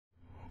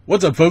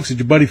What's up, folks? It's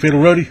your buddy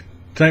Fatalroadie.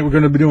 Tonight we're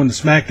going to be doing the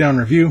Smackdown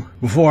review.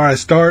 Before I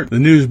start, the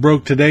news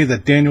broke today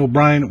that Daniel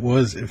Bryan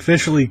was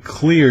officially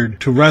cleared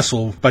to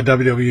wrestle by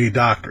WWE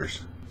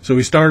doctors. So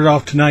we started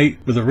off tonight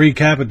with a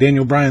recap of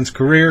Daniel Bryan's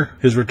career,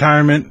 his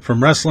retirement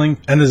from wrestling,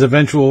 and his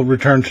eventual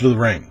return to the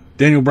ring.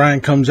 Daniel Bryan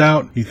comes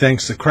out, he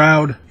thanks the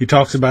crowd, he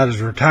talks about his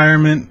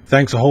retirement,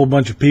 thanks a whole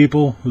bunch of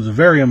people. It was a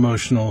very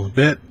emotional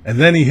bit, and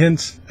then he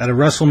hints at a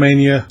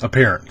WrestleMania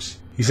appearance.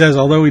 He says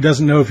although he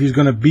doesn't know if he's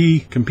going to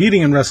be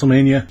competing in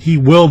WrestleMania, he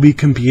will be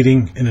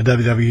competing in a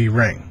WWE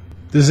ring.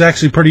 This is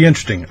actually pretty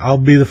interesting. I'll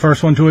be the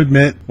first one to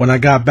admit, when I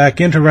got back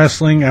into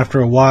wrestling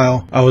after a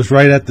while, I was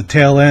right at the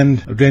tail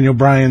end of Daniel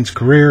Bryan's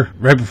career,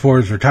 right before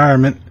his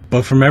retirement.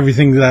 But from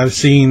everything that I've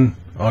seen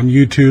on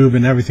YouTube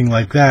and everything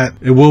like that,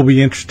 it will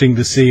be interesting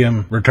to see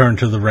him return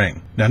to the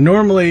ring. Now,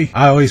 normally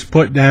I always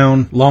put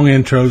down long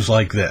intros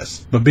like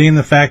this, but being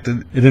the fact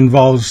that it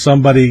involves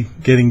somebody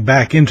getting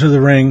back into the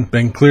ring,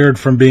 being cleared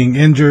from being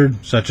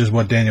injured, such as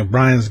what Daniel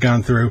Bryan's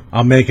gone through,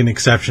 I'll make an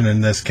exception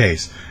in this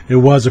case. It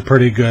was a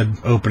pretty good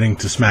opening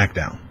to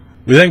Smackdown.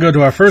 We then go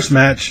to our first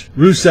match,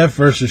 Rusev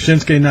versus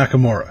Shinsuke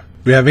Nakamura.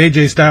 We have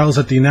AJ Styles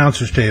at the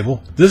announcer's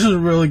table. This is a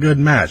really good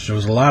match. There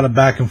was a lot of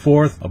back and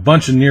forth, a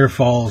bunch of near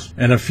falls,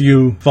 and a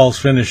few false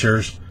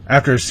finishers.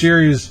 After a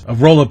series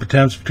of roll-up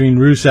attempts between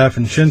Rusev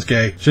and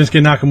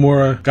Shinsuke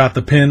Nakamura got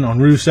the pin on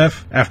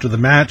Rusev. After the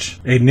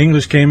match, Aiden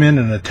English came in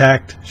and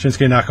attacked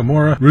Shinsuke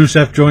Nakamura.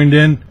 Rusev joined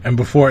in, and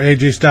before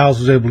AJ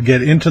Styles was able to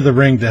get into the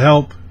ring to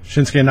help,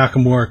 Shinsuke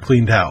Nakamura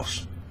cleaned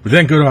house. We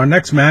then go to our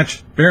next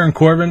match, Baron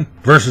Corbin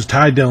versus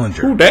Ty Dillinger.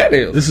 Who that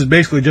is? This is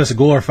basically just a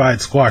glorified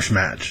squash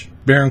match.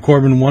 Baron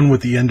Corbin won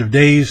with the end of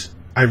days.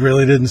 I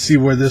really didn't see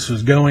where this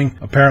was going.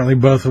 Apparently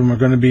both of them are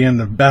going to be in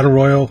the Battle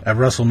Royal at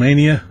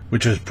WrestleMania,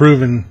 which has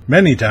proven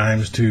many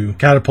times to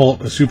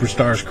catapult a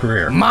superstar's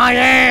career. My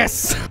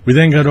ass! We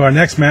then go to our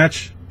next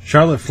match,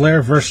 Charlotte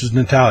Flair versus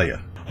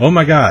Natalya. Oh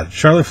my god,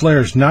 Charlotte Flair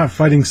is not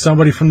fighting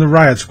somebody from the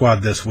Riot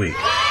Squad this week.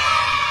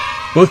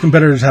 Both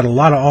competitors had a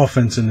lot of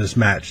offense in this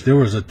match. There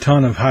was a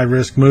ton of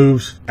high-risk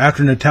moves.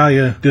 After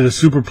Natalya did a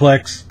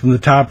superplex from the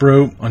top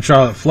rope on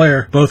Charlotte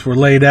Flair, both were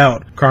laid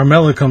out.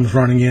 Carmella comes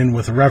running in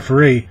with a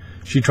referee.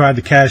 She tried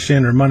to cash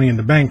in her Money in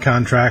the Bank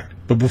contract,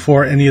 but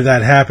before any of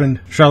that happened,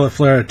 Charlotte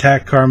Flair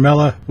attacked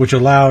Carmella, which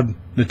allowed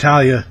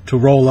Natalya to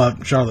roll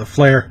up Charlotte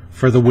Flair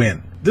for the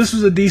win. This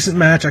was a decent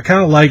match. I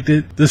kind of liked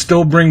it. This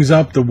still brings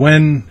up the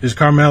when is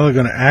Carmella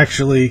going to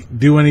actually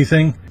do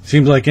anything.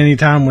 Seems like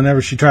anytime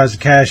whenever she tries to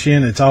cash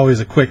in, it's always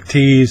a quick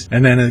tease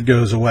and then it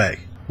goes away.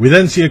 We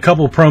then see a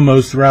couple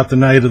promos throughout the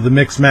night of the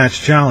Mixed Match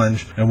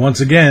Challenge, and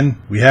once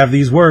again, we have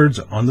these words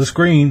on the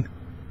screen.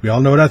 We all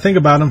know what I think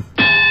about them.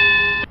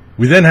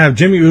 We then have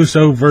Jimmy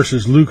Uso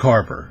versus Luke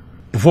Harper.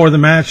 Before the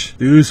match,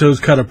 the Usos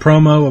cut a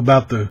promo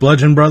about the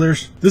Bludgeon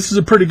Brothers. This is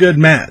a pretty good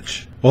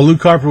match. While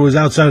Luke Harper was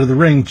outside of the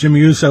ring,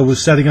 Jimmy Uso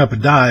was setting up a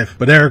dive,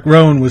 but Eric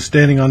Rowan was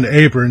standing on the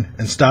apron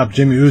and stopped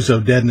Jimmy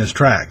Uso dead in his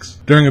tracks.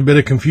 During a bit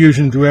of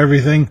confusion through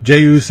everything, Jey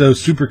Uso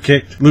super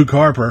kicked Luke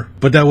Harper,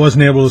 but that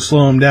wasn't able to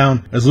slow him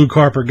down as Luke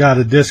Harper got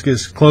a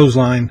discus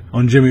clothesline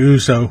on Jimmy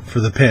Uso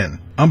for the pin.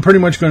 I'm pretty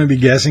much going to be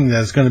guessing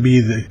that it's going to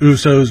be the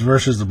Usos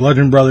versus the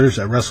Bludgeon Brothers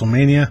at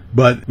WrestleMania,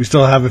 but we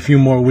still have a few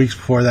more weeks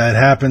before that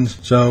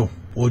happens, so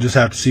we'll just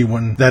have to see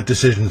when that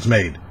decision's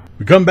made.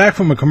 We come back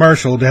from a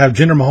commercial to have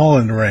Jinder Mahal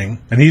in the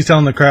ring, and he's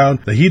telling the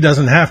crowd that he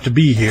doesn't have to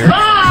be here.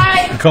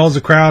 Bye! He calls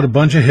the crowd a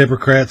bunch of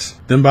hypocrites.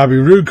 Then Bobby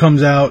Roode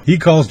comes out. He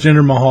calls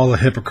Jinder Mahal a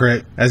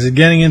hypocrite. As he's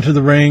getting into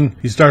the ring,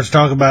 he starts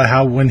talking about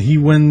how when he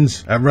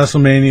wins at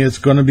WrestleMania, it's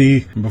going to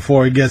be,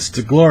 before he gets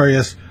to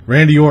Glorious,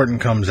 Randy Orton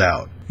comes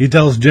out. He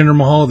tells Jinder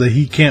Mahal that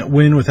he can't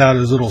win without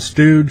his little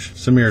stooge,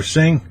 Samir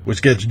Singh,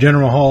 which gets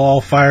Jinder Mahal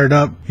all fired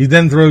up. He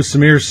then throws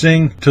Samir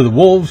Singh to the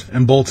wolves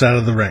and bolts out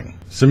of the ring.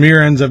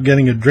 Samir ends up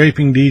getting a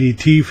draping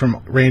DDT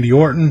from Randy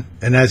Orton,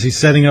 and as he's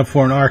setting up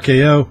for an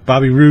RKO,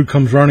 Bobby Roode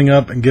comes running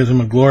up and gives him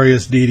a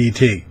glorious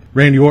DDT.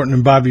 Randy Orton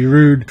and Bobby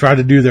Roode try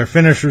to do their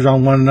finishers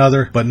on one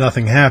another, but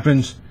nothing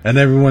happens, and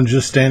everyone's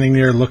just standing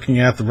there looking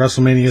at the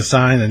WrestleMania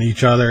sign and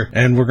each other,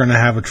 and we're going to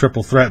have a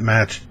triple threat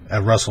match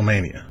at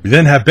WrestleMania. We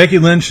then have Becky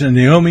Lynch and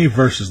Naomi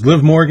versus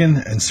Liv Morgan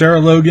and Sarah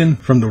Logan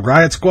from the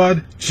Riot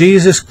Squad.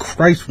 Jesus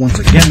Christ, once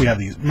again we have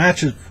these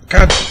matches.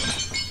 God,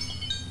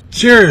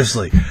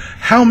 seriously,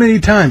 how many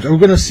times are we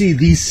going to see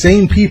these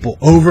same people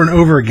over and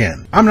over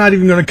again? I'm not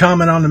even going to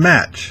comment on the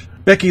match.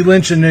 Becky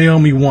Lynch and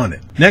Naomi won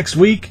it. Next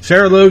week,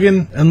 Sarah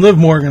Logan and Liv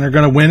Morgan are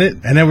going to win it,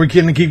 and then we're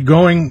going to keep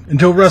going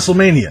until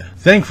WrestleMania.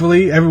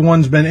 Thankfully,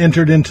 everyone's been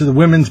entered into the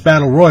Women's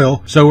Battle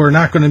Royal, so we're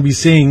not going to be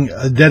seeing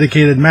a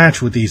dedicated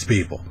match with these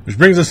people. Which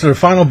brings us to the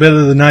final bit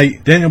of the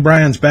night. Daniel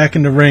Bryan's back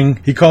in the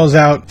ring. He calls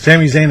out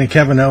Sami Zayn and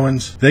Kevin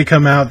Owens. They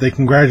come out, they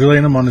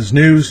congratulate him on his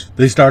news.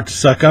 They start to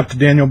suck up to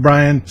Daniel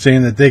Bryan,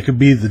 saying that they could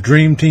be the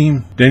dream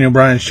team. Daniel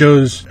Bryan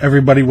shows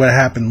everybody what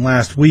happened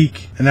last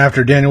week, and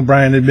after Daniel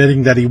Bryan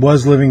admitting that he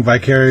was living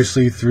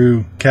vicariously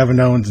through Kevin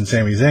Owens and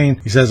Sami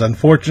Zayn, he says,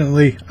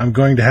 "Unfortunately, I'm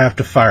going to have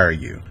to fire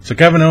you." So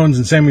Kevin Owens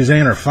and Sami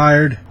Zayn are fired.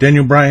 fired.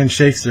 Daniel Bryan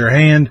shakes their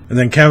hand, and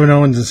then Kevin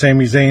Owens and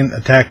Sami Zayn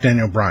attack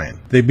Daniel Bryan.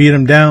 They beat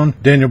him down.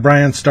 Daniel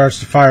Bryan starts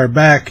to fire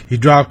back. He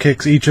drop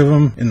kicks each of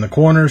them in the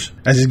corners.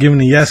 As he's giving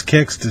the yes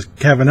kicks to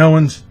Kevin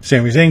Owens,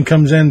 Sami Zayn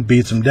comes in,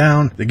 beats him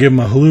down. They give him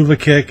a haluva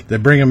kick. They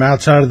bring him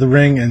outside of the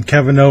ring, and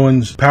Kevin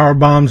Owens power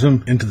bombs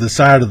him into the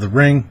side of the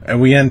ring.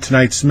 And we end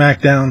tonight's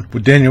SmackDown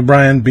with Daniel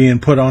Bryan being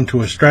put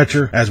onto a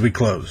stretcher as we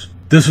close.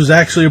 This was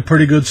actually a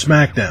pretty good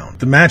SmackDown.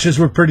 The matches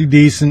were pretty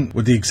decent,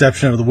 with the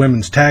exception of the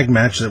women's tag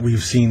match that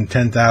we've seen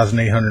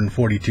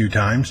 10,842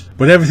 times,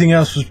 but everything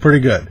else was pretty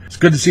good. It's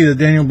good to see that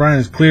Daniel Bryan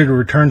is clear to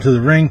return to the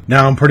ring.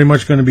 Now I'm pretty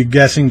much going to be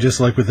guessing, just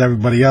like with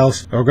everybody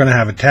else, we're going to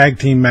have a tag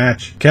team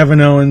match,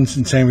 Kevin Owens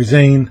and Sami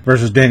Zayn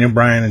versus Daniel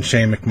Bryan and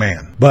Shane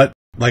McMahon. But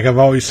like I've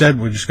always said,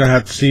 we're just going to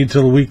have to see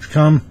until the week to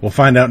come. We'll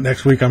find out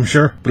next week, I'm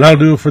sure. But that'll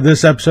do it for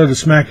this episode of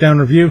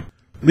SmackDown Review.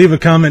 Leave a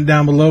comment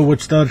down below what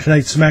you thought of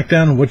tonight's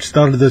SmackDown and what you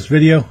thought of this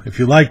video. If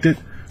you liked it,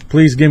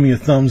 please give me a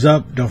thumbs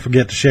up. Don't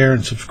forget to share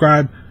and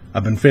subscribe.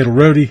 I've been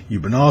Fatalroadie.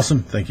 You've been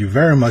awesome. Thank you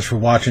very much for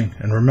watching.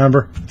 And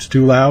remember, it's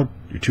too loud,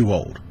 you're too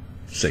old.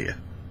 See ya.